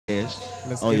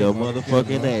Let's on get your it, bro. Let's get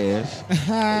it, motherfucking bro. ass.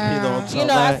 You know what I'm talking You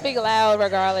know, I about? speak loud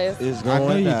regardless. It's I know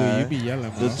going you do. You down. be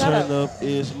yelling, The bro. Shut up. turn up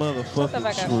is Shut the fuck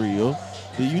motherfucking up. trill.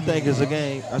 Do you think it's a Mhm.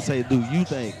 game? I say, do you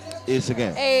think it's a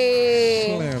game?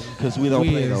 Hey, Slim. Because we don't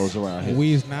play is those around here.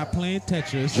 we is not playing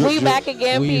Tetris. Drip, we drip. back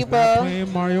again, We is not people.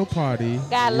 playing Mario Party.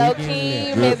 Got We low getting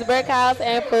key, lit. Miss Brickhouse,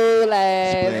 and Food Splash.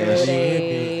 Last You hear me?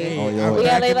 Rudy. Hey, On your I'm ass.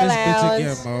 back We in are this Layla bitch Lounge.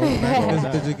 again, bro. Back in this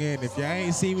Going bitch down. again. If y'all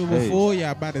ain't seen me Hey. before,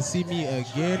 y'all about to see me again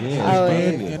Yeah, and Oh,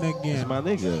 again nigga. and It's again. my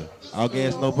nigga. All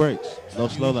gas, no brakes, no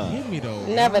slow You down. hear me though?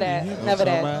 Never You that. hear me? Never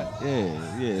that.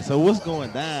 Yeah. So what's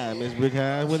going down, Miss Brick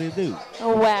High? What it do?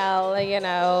 Well, you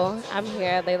know, I'm here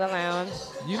at Layla Lounge.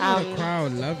 You know the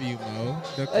crowd love you, Mo.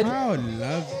 The crowd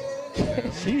love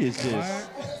you. She is just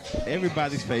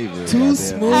everybody's favorite. Too goddamn.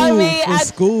 smooth I mean, for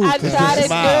school. I 'cause try the to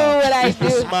smile- do what I It's the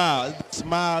do. smile. The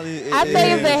smile. I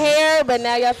say it's the hair, but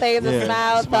now y'all say it's a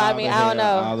smile. So I mean, the I don't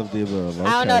hair, know. All of the above.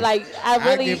 I don't know. Okay. Like I I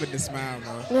really. give it the smile,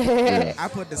 Mo. Yeah. I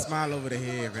put the smile over the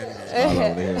head, All anyway.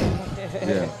 over the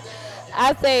hair. Yeah.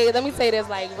 I say, let me say this,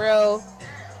 like real.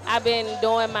 I've been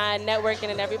doing my networking,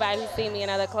 and everybody who see me in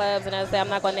other clubs, and I say I'm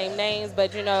not gonna name names,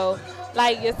 but you know,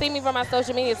 like you see me from my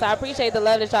social media, so I appreciate the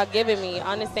love that y'all giving me.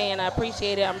 Understand, I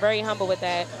appreciate it. I'm very humble with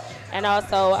that, and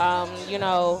also, you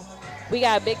know, we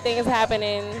got big things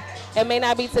happening. It may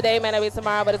not be today, may not be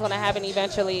tomorrow, but it's gonna happen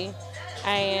eventually.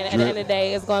 And at the end of the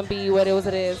day, it's gonna be what it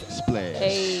is. Splash.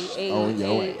 Hey, on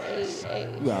your hey, ass. hey.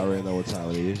 You already know what time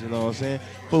it is. You know what I'm saying?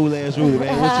 Fool ass Rudy,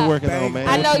 man. What you working on, man?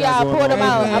 I know What you got y'all going pulled on? them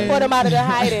out. Hey, I man. pulled them out of the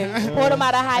hiding. Pulled them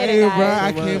out of hiding, Hey, bro, guys.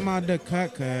 I came out the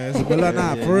cut, cuz. But look,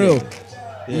 nah, for real.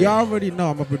 You already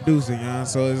know I'm a producer, you know?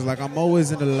 So it's like I'm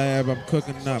always in the lab. I'm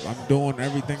cooking up. I'm doing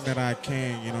everything that I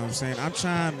can, you know what I'm saying? I'm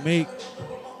trying to make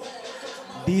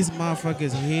these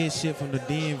motherfuckers hear shit from the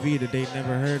DMV that they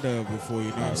never heard of before, you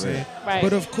know what I'm saying? Right.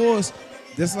 But of course,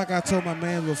 just like I told my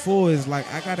man before, is like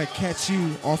I gotta catch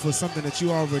you off of something that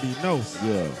you already know.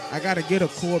 Yeah. I gotta get a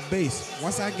core base.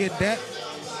 Once I get that,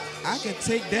 I can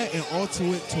take that and alter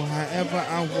it to however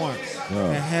I want.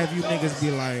 And have you niggas be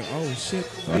like, oh shit,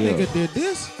 that nigga did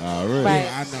this? Already. Right.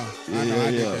 Yeah, I know.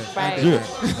 I did that. Right. I did Drip.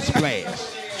 that.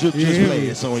 Splash. Drip, You drip, hear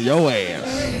me? splash on your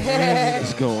ass.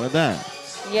 It's going down.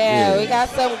 Yeah, Yeah. we got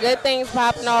some good things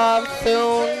popping off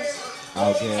soon.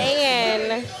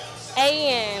 Okay.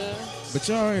 And But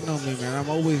you already know me, man. I'm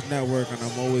always networking.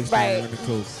 I'm always Right. staying in the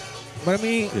cool. But I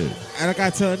mean, Yeah. and like I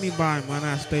tell anybody, man,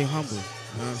 I stay humble.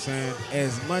 You know what I'm saying?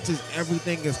 As much as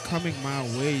everything is coming my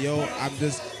way, yo, I'm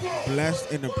just blessed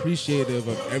and appreciative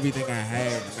of everything I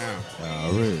have now.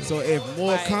 Already. So if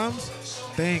more Right. comes,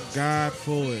 thank God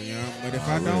for it, you know. But if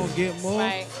I don't get more,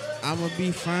 right, I'm going to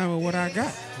be fine with what I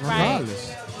got, Right.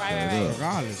 regardless. right.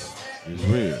 Regardless. It's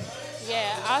real.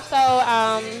 Yeah.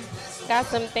 Also, got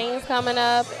some things coming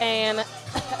up, and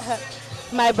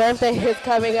my birthday is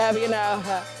coming up. You know,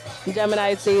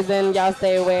 Gemini season. Y'all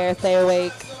stay aware, stay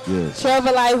awake. Yes.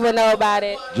 Trevor Life will know about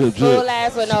it. Drip, Full drip.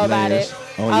 Ass will know about it.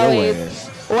 On your Always. ass.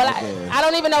 Well, Okay. I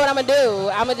don't even know what I'm gonna do.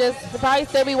 I'm gonna just probably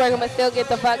still be working, but still get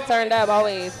the fuck turned up.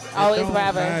 Always, always, It don't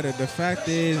forever. matter. The fact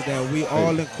is that we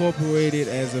all incorporated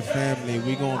as a family.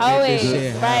 We gonna make Always. this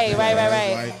shit Right, happen. right, man.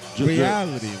 right. Like Drip, drip.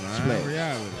 reality, man. Splash.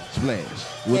 Reality. Splash.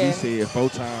 What Yeah. he said 4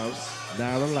 times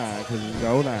down the line, because it's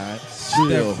go line.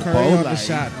 Steph Curry on the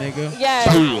shot, nigga. Yes.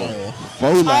 Four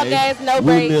All life. gas, no Wouldn't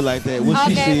breaks. it like that. What All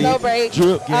she gas, said? no breaks.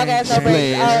 Drip. All gas, no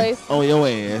breaks. Splash Always. on your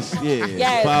ass. Yeah.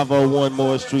 Yes. 501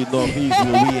 Moore Street, Northeast,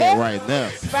 where we at right now.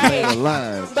 Right. Down the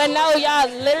line. But no, y'all,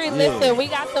 literally Yeah. listen. We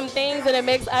got some things in the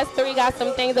mix. Us three got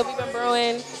some things that we've been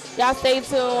brewing. Y'all stay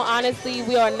tuned. Honestly,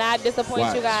 we are not disappoint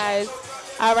Watch. you guys.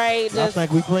 All right, Y'all just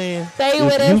think we playing? stay if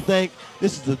with you us. think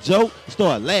this is a joke,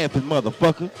 start laughing,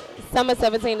 motherfucker. Summer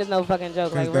 17 is no fucking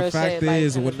joke. Like Because real the fact shit. Like,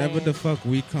 is, I'm whenever saying. the fuck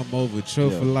we come over, Chill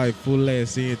for Yeah. Life, Full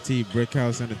Ass, CNT, Brick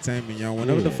House Entertainment, y'all.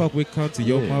 Whenever the Yeah. fuck we come to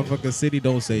your Yeah. motherfucking city,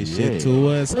 don't say Yeah. shit to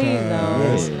us, Please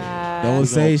cuz. don't. Nah. Don't We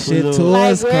say gonna shit pull to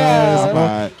up. us, Like, cuz. real.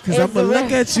 Alright. Because I'm It's going to real.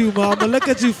 look at you, man. I'm going to look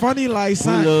at you funny like,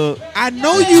 son. Pull up. I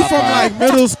know you from Alright. like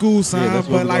middle school, son, that's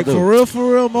what but we like gonna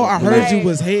for real, Mo, I heard Right. you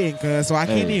was hating, cuz, so I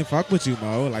can't Hey. even fuck with you,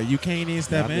 Mo. Like, you can't even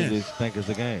step I in. just think it's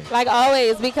a game. Like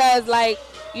always, because like,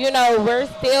 you know, we're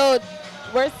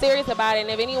serious about it. And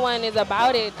if anyone is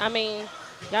about it, I mean,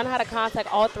 y'all know how to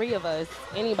contact all three of us.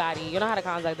 Anybody, you know how to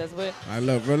contact us. I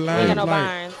love real We life. ain't got no Like,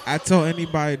 barns. I tell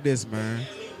anybody this, man.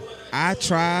 I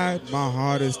tried my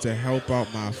hardest to help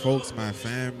out my folks, my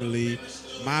family,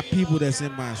 my people that's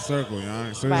in my circle, you know?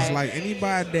 So Right. it's like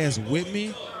anybody that's with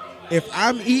me, if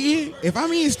I'm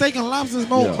eating steak and lobster and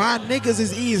smoke, my niggas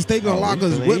is eating steak and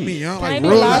lobsters with me, yo. Like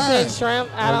real lobster and live. shrimp.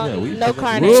 I don't no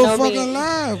carne, real no fucking meat.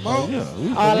 live,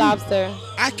 mo. All lobster.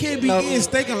 I can't be eating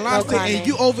steak and lobster and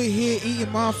you over here eating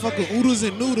motherfucking oodles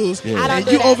and noodles and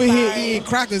do you that, over here sorry. eating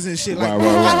crackers and shit. Like, Right,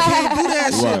 I can't do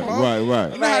that shit, mo.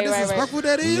 Right. You know how disrespectful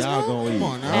that is, We all mo? gonna eat. Come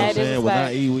on You know now. what I'm That saying? is When I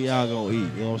fact. eat, we all gonna eat.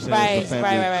 You know what I'm saying? It's a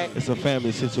family, Right. It's a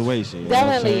family situation. You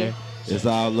Definitely. Know what I'm saying? It's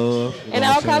all love. You And know it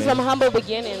all what I'm comes saying? from humble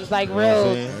beginnings, like You know what I'm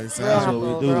saying? real That's humble,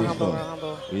 what we real do this humble, for. real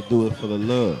humble. We do it for the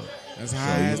love. That's how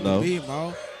So, it you has know. to be,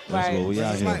 mo. That's Right. what we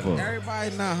out It's here like for.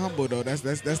 everybody's not humble though.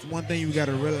 That's one thing you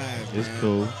gotta realize. It's man.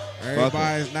 cool.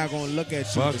 Everybody's not gonna look at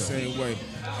you Fuck the 'em. same way.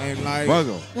 And like Fuck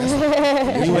 'em. that's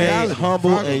You ain't reality. humble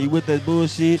Fuck 'em. and you with that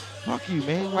bullshit. Fuck you,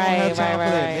 man. You don't Right, have time right,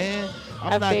 for that, right. man. I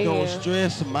I'm not feel gonna you.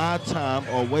 stress my time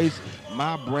or waste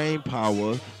my brain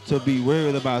power to be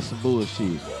worried about some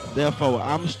bullshit. Therefore,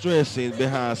 I'm stressing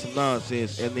behind some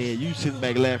nonsense, and then you sitting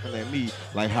back laughing at me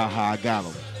like, ha, I got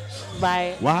him.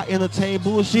 Right. Why entertain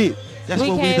bullshit? That's We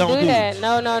what we can't don't do. that.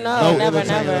 No, No never,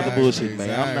 entertaining never. of the bullshit,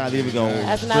 man. I'm not even gonna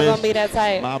That's stress not gonna be that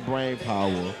type. my brain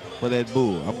power for that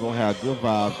bull. I'm gonna have good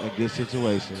vibes and good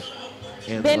situations.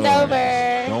 And Bend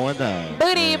over. going down.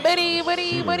 Booty, booty,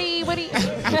 booty, booty, booty.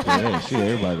 Yeah, shit,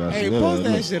 everybody got Hey, shit. post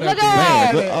that shit up Look there. at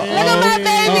her. Look- Look at my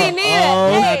baby, Nia.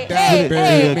 Hey, That hey, baby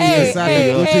hey, be hey, inside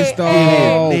hey, the Gucci hey, store.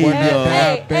 hey, When hey,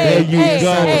 that there baby you inside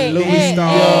go. the Louis Hey, store.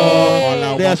 hey. All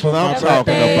I That's want what I'm for my talking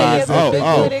birthday about. is a Oh, big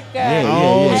oh. booty. Yeah,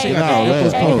 Oh, yeah, she get got out the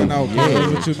nipples that. poking out. Yeah.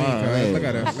 Girl, what you mean, Fine, cuz? hey. Look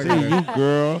at her. Look See at you, her.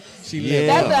 girl. She Yeah.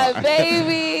 lit. That's a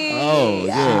baby. Oh,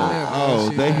 yeah. Oh,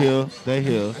 She they lit. here. They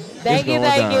here. Thank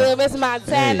you, Miss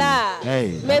Montana.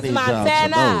 Hey, I Miss need y'all to Montana.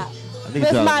 know. I need Miss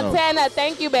y'all to know. Montana,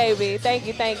 thank you, baby. Thank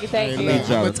you. Hey, I Thank need you. look,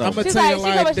 y'all I'm to know. gonna She's tell you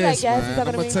like- she like like, this, yes, she's man. talking I'm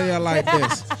to gonna me. tell you like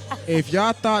this. If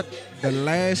y'all thought the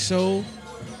last show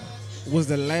was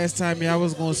the last time y'all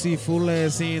was gonna see full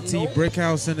ass CNT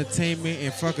Brickhouse Entertainment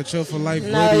and fucking Chill for Life No,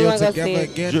 you Radio ain't gonna see together it.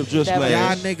 again, Drip, drip, Definitely.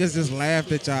 y'all splash. niggas just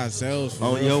laughed at yourselves for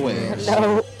On real, your for real. ass.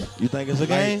 No. You think it's a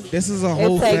game? Like, this is a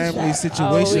whole takes family that.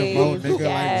 situation, mo, Always. nigga.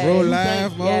 Yes. Like real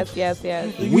life, mo. Yes.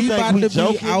 You We think about we to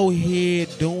joking? be out here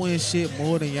doing shit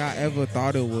more than y'all ever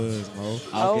thought it was, mo.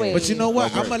 Always. But you know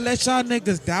what? Okay. I'm gonna let y'all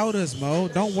niggas doubt us, mo.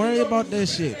 Don't worry about that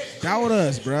shit. Doubt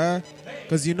us, bruh.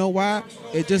 Cause you know why?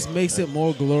 It just makes it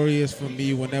more glorious for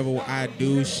me whenever I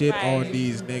do shit Right. on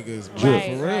these niggas, bro. Drip. For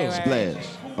real. Right. Splash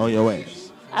on your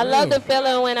ass. I love the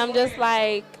feeling when I'm just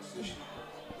like,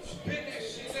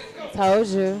 told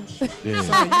you. Yeah.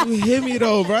 Son, you hear me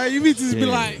though, bro. You be just be Yeah.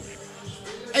 like,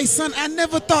 hey son, I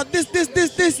never thought this. You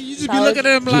just be Told looking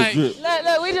at him Drip, like, drip.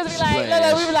 Look, we just be like,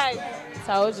 Splash. we be like,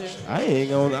 told you. I ain't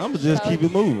gonna. I'm just keep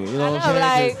it moving. You know what I know, I'm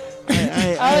saying? like,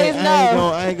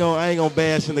 I ain't gonna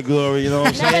bash in the glory. You know what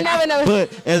I'm saying? Never.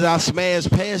 But as I smash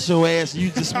past your ass, you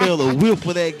just smell a whiff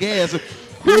of that gas.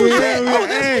 Who was that? Yeah, Oh,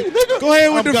 that's hey, me, nigga. go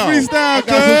ahead with I'm the gone. freestyle, I got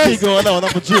some cuz. shit going on.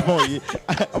 I'm gonna drip on you.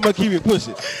 I'm gonna keep it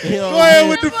pushing. You know Go what I'm ahead saying?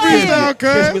 with the Catch freestyle,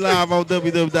 Catch me cuz. live on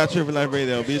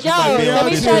www.trippingliferadio, bitch. Yo, You might be let on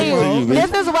me this tell shit you, for you,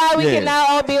 bitch. this is why we Yeah. cannot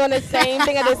all be on the same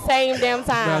thing at the same damn Not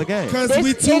a time. game. Cause This we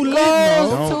it too lit,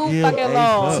 goes mo. Don't too give fucking a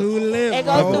long. fuck. Too lit, It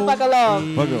goes mo. too fucking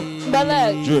long. Fuck 'em. But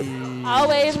look, Drip. I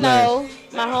always Splash. know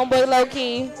my homeboy low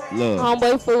key, Love.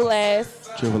 homeboy fool ass,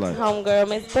 Triple life. homegirl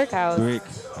Miss Brickhouse. Brick.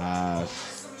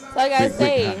 So I gotta Brick,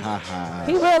 say, brick. Ha, ha, ha.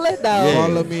 he real lit though. Yeah.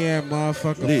 Follow me at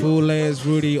motherfucking Lit. Fool Ass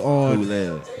Rudy on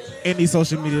Cool ass. any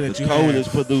social media that The you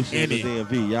coldest have. producer in the Any.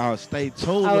 DMV. Y'all stay tuned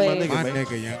Oh, to my wait. nigga, My man.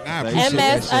 nigga, young. I MS appreciate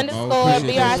that shit, underscore mo.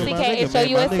 Appreciate that shit. BRCK My nigga,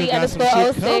 man. My nigga got some HOUSC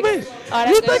shit underscore coming. 06. All that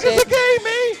You good think it's a shit. game,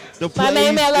 man? The My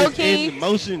main man, plays low is key. in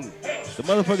motion. The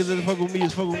motherfuckers that fuck with me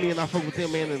is fuck with me, and I fuck with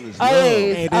them, man. And it's Always.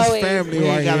 love. Hey, this Always. family We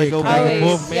ain't right gotta here. go cuz. back and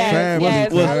Always. forth, man. Yes, Family, yes.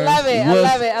 cuz. I love it. I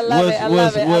love it. I love it. I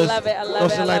love it. I what's- love it. I love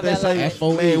what's it. I like love they it. I love say, it.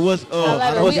 FOE. man, what's I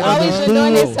love it. what's We always been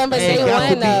doing this understood since day ain't got one,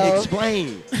 to be though.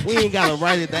 explained. We ain't gotta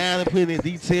write it down and put it in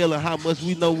detail of how much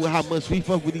we know, how much we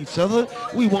fuck with each other.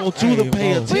 We want you to Hey,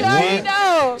 pay Mo. We already attention.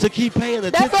 know. To keep paying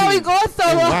attention. That's why we going so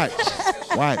And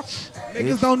long. watch.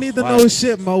 Niggas don't need to Watch. know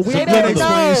shit, mo. We ain't gotta Subliminal.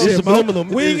 explain It's shit, mo. subliminal.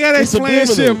 We ain't gotta It's explain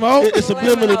subliminal. shit, mo. It's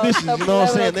subliminal dishes. You know what I'm saying?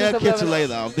 Subliminal, They'll catch you subliminal.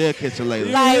 later. They'll catch you later.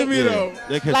 You Like- hear me though?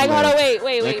 They'll catch Like, you hold on, later.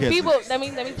 wait. They'll catch People, you. let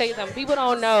me tell you something. People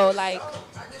don't know, like,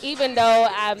 even though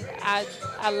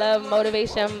I love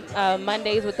motivation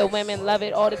Mondays with the women, love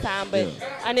it all the time, but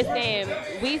understand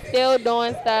we still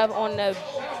doing stuff on the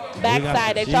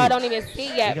backside that y'all don't even see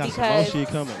yet, We got some more because shit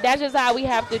coming. that's just how we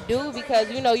have to do, because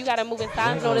you know you got to move in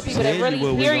silence on the people that really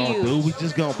what hear we gonna you. do. We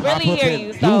just gonna pop Really up hear and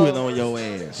you, do so- it on your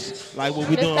ass. Like what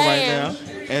we Just doing right saying.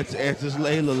 now at this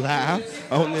Layla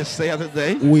Live on this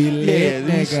Saturday. We lit,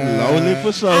 we nigga. slowly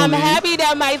for slowly. I'm happy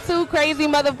that my two crazy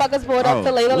motherfuckers pulled up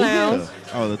to Layla we Lounge. here.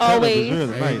 Oh, the turn up Always. is real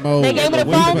tonight. Mo. They gave me the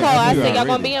We phone call. I forever said, y'all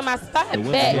gonna ready. be in my spot. The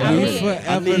Bet. women I'm We ready. here.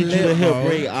 I need you to lit, help Mo.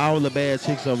 bring all the bad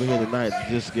chicks over here tonight.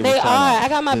 Just give They a are. shout out. I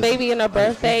got my baby in her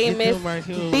birthday, Get Miss them right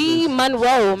here. B.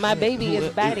 Monroe. My baby Who-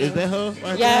 is baddie. Is that her?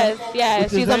 Right Yes, there? yes.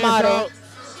 With this She's a dance model. out?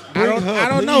 Bring her, I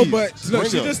don't know, please. but look,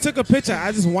 Bring she her. just took a picture.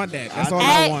 I just want that. That's all I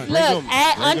At, want. look, Bring 'em.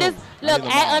 at Bring 'em. I need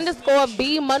 'em all. underscore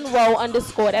B Monroe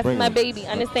underscore. That's Bring my 'em. baby.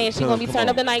 Understand? She Tell gonna her, be come turned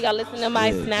on. up tonight. Y'all listen to my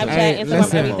Yeah. Snapchat, Hey, Instagram,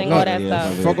 listen, everything, look, all that yeah,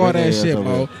 stuff. yeah. Fuck all Bring that their shit, ass over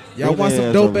Mo. here. Y'all Bring want their some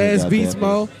ass dope over here, ass beats, goddamn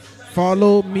Mo?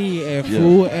 Follow me at Yeah.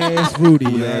 Fool Ass Rudy.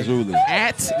 Fool yeah. Ass Rudy.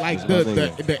 At like That's my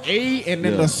the A and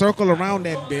then Yeah. the circle around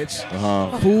that bitch.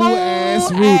 Uh-huh. Fool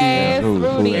Ass Rudy. Ass Rudy.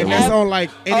 Rudy. And that's on like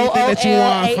anything that you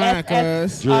want to find,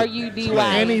 cuz. RUDY.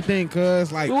 Anything,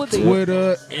 cuz, like Rudy.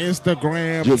 Twitter,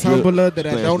 Instagram, Drip, drip. Tumblr that I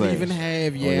Splash, don't splash. even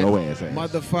have On yet. your ass. You need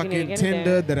to Motherfucking get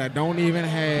Tinder it that I don't even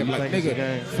have. You Like, think it's a nigga,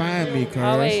 game? find me, cuz.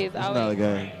 Always, It's not a always.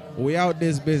 game. We out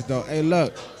this bitch, though. Hey,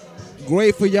 look.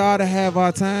 Great for y'all to have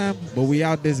our time, but we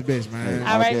out this bitch, man.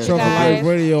 All right, Okay. you Trucker guys. Life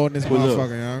Radio on this Pull up.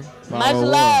 motherfucker, young. Much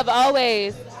 501. love,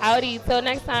 always. Howdy. Till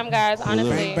next time, guys.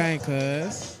 Honestly. Bang, bang,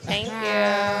 cuz. Thank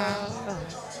you.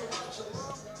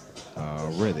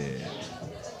 Already.